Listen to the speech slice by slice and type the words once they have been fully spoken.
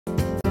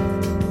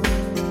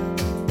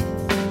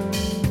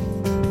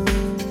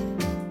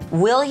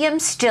William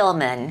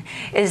Stillman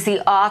is the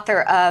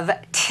author of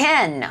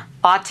 10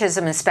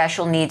 autism and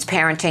special needs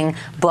parenting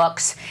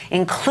books,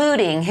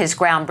 including his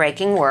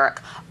groundbreaking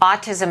work,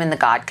 Autism and the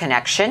God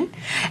Connection.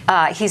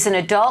 He's an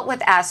adult with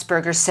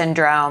Asperger's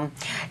syndrome,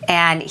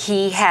 and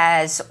he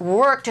has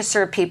worked to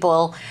serve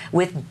people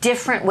with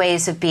different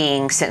ways of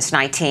being since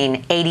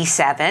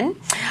 1987.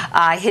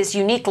 His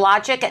unique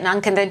logic and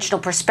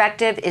unconventional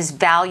perspective is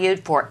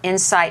valued for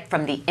insight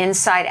from the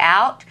inside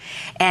out,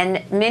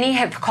 and many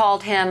have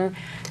called him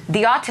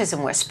the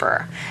Autism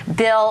Whisperer.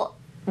 Bill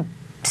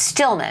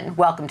Stillman,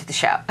 welcome to the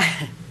show.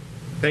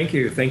 Thank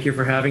you. Thank you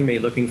for having me.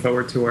 Looking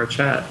forward to our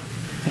chat.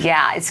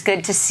 Yeah, it's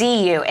good to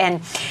see you.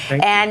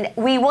 And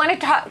we want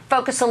to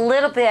focus a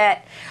little bit,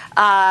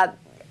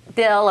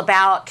 Bill,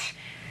 about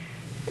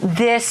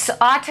this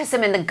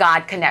Autism and the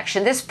God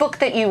Connection. This book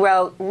that you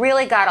wrote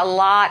really got a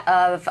lot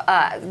of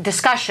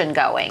discussion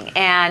going,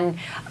 and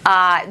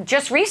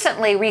just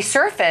recently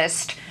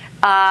resurfaced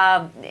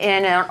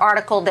in an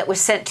article that was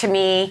sent to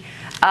me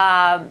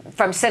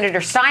from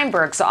Senator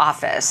Steinberg's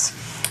office.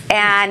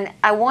 And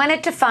I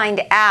wanted to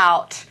find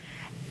out,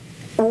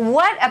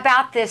 what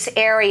about this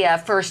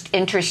area first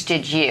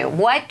interested you?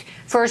 What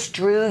first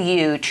drew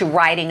you to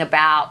writing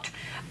about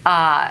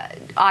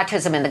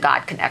autism and the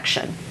God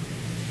Connection?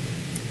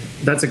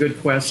 That's a good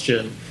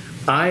question.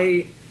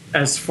 I,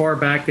 as far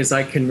back as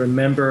I can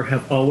remember,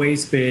 have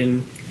always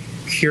been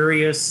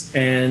curious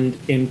and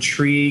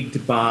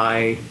intrigued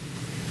by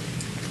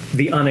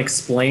the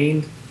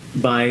unexplained,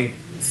 by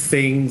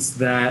things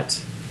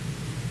that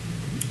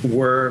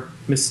were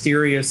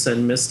mysterious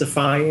and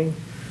mystifying.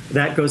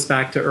 That goes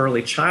back to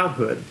early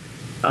childhood.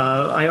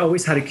 I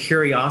always had a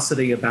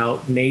curiosity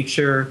about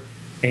nature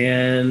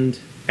and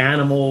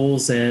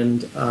animals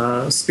and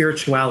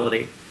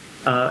spirituality.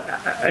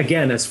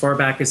 Again, as far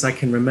back as I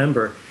can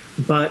remember.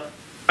 But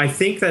I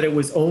think that it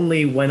was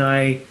only when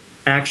I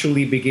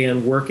actually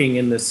began working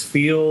in this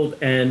field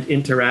and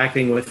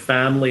interacting with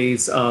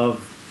families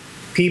of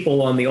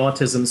people on the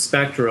autism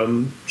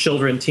spectrum,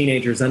 children,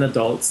 teenagers, and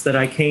adults, that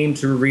I came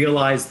to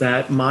realize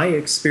that my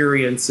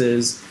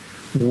experiences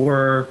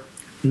were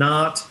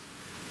not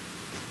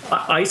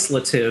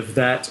isolative,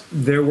 that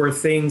there were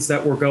things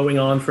that were going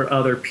on for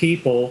other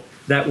people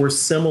that were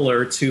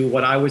similar to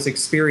what I was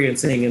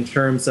experiencing in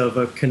terms of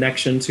a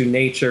connection to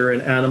nature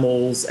and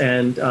animals,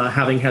 and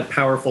having had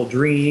powerful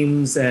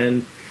dreams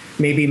and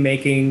maybe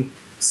making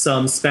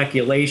some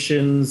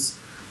speculations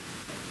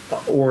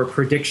or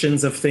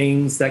predictions of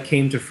things that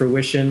came to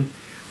fruition.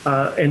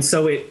 And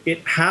so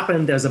it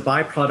happened as a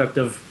byproduct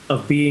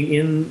of being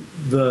in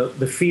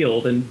the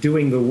field and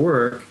doing the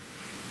work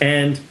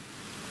and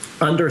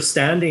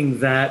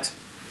understanding that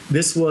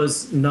this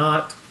was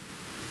not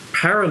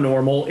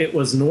paranormal, it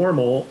was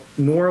normal,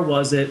 nor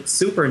was it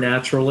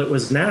supernatural, it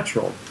was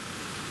natural.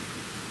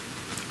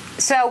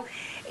 So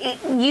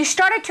you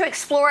started to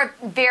explore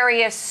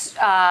various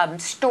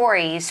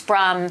stories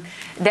from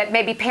that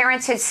maybe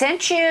parents had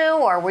sent you,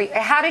 or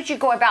how did you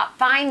go about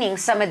finding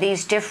some of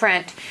these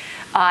different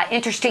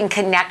interesting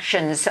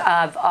connections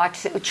of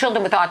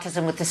children with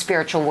autism with the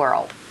spiritual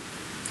world?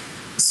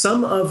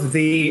 Some of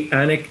the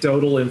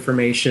anecdotal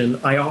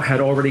information I had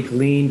already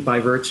gleaned by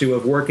virtue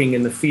of working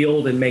in the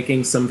field and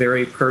making some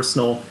very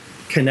personal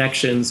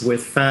connections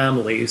with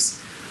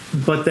families.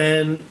 But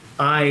then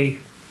I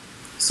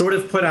sort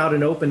of put out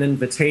an open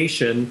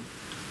invitation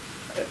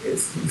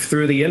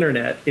through the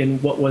internet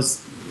in what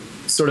was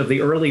sort of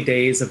the early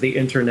days of the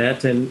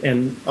internet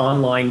and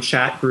online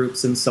chat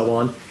groups and so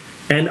on.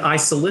 And I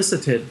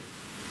solicited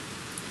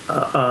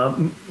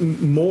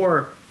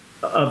more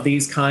of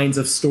these kinds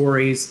of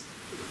stories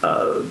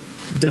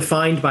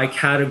defined by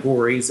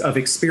categories of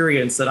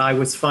experience that I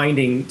was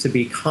finding to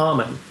be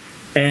common.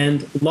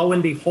 And lo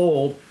and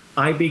behold,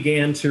 I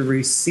began to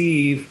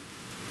receive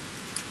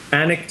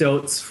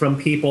anecdotes from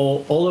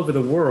people all over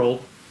the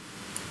world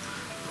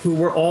who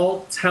were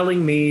all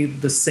telling me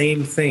the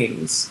same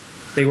things.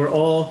 They were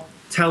all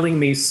telling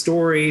me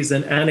stories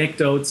and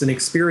anecdotes and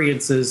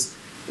experiences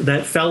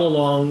that fell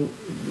along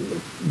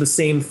the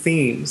same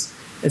themes.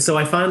 And so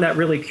I found that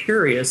really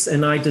curious,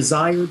 and I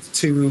desired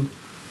to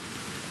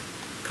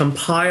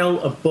compile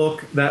a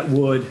book that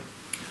would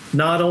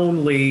not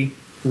only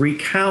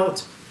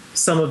recount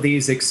some of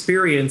these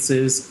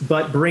experiences,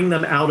 but bring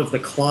them out of the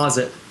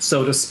closet,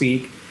 so to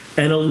speak,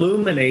 and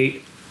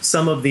illuminate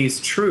some of these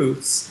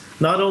truths,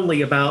 not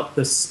only about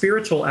the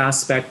spiritual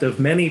aspect of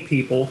many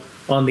people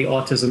on the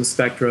autism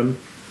spectrum,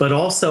 but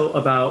also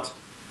about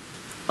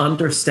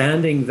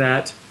understanding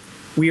that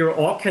we are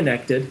all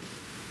connected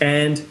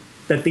and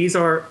that these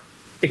are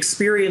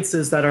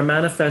experiences that are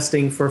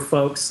manifesting for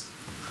folks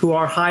who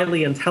are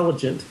highly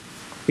intelligent,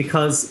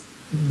 because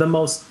the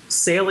most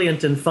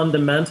salient and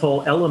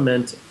fundamental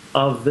element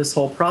of this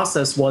whole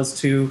process was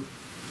to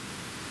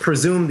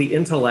presume the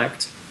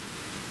intellect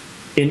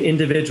in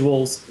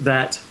individuals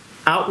that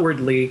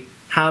outwardly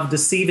have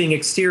deceiving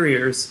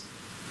exteriors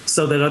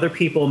so that other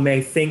people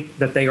may think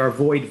that they are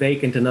void,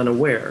 vacant, and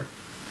unaware.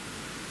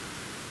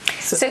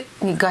 So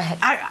go ahead.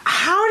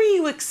 How do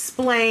you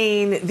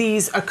explain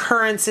these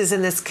occurrences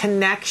and this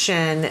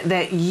connection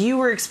that you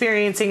were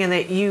experiencing, and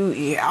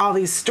that all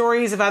these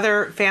stories of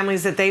other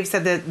families that they've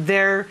said that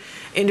their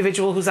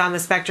individual who's on the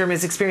spectrum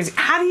is experiencing?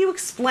 How do you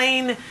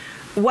explain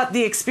what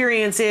the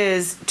experience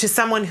is to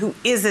someone who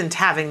isn't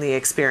having the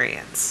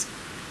experience?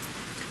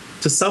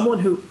 To someone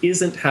who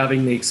isn't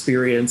having the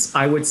experience,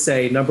 I would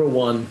say, number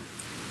one,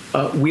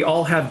 we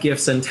all have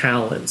gifts and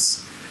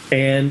talents.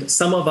 And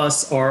some of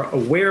us are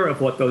aware of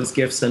what those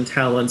gifts and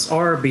talents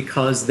are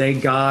because they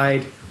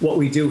guide what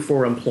we do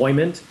for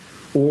employment,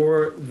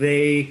 or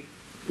they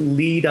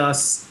lead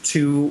us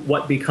to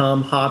what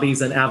become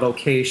hobbies and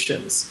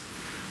avocations.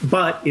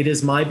 But it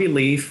is my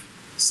belief,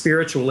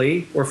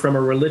 spiritually or from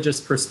a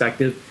religious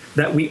perspective,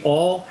 that we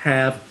all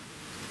have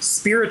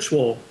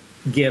spiritual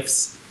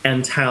gifts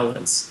and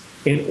talents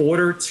in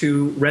order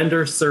to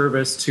render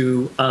service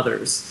to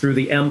others through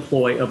the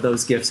employ of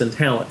those gifts and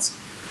talents.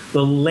 The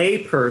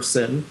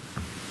layperson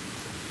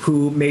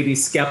who may be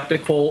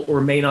skeptical or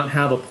may not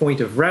have a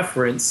point of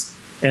reference,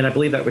 and I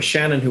believe that was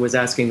Shannon who was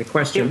asking the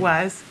question. It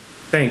was.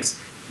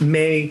 Thanks.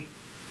 May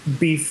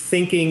be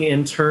thinking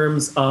in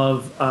terms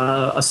of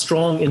a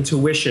strong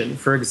intuition.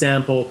 For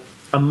example,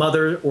 a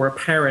mother or a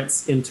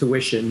parent's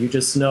intuition. You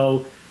just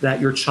know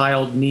that your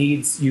child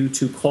needs you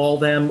to call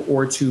them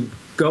or to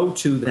go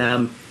to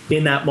them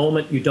in that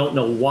moment. You don't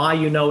know why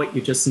you know it,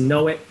 you just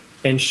know it.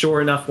 And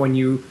sure enough, when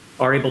you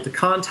are able to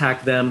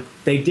contact them,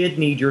 they did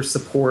need your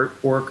support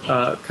or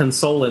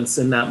consolence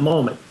in that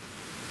moment.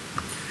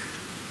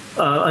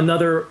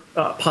 Another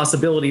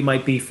possibility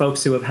might be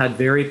folks who have had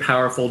very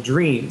powerful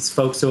dreams,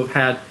 folks who have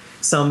had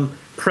some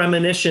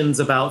premonitions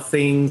about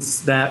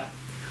things that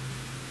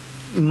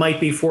might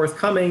be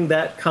forthcoming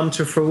that come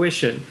to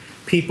fruition,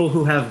 people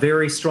who have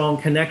very strong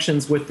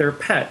connections with their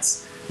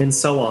pets, and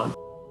so on.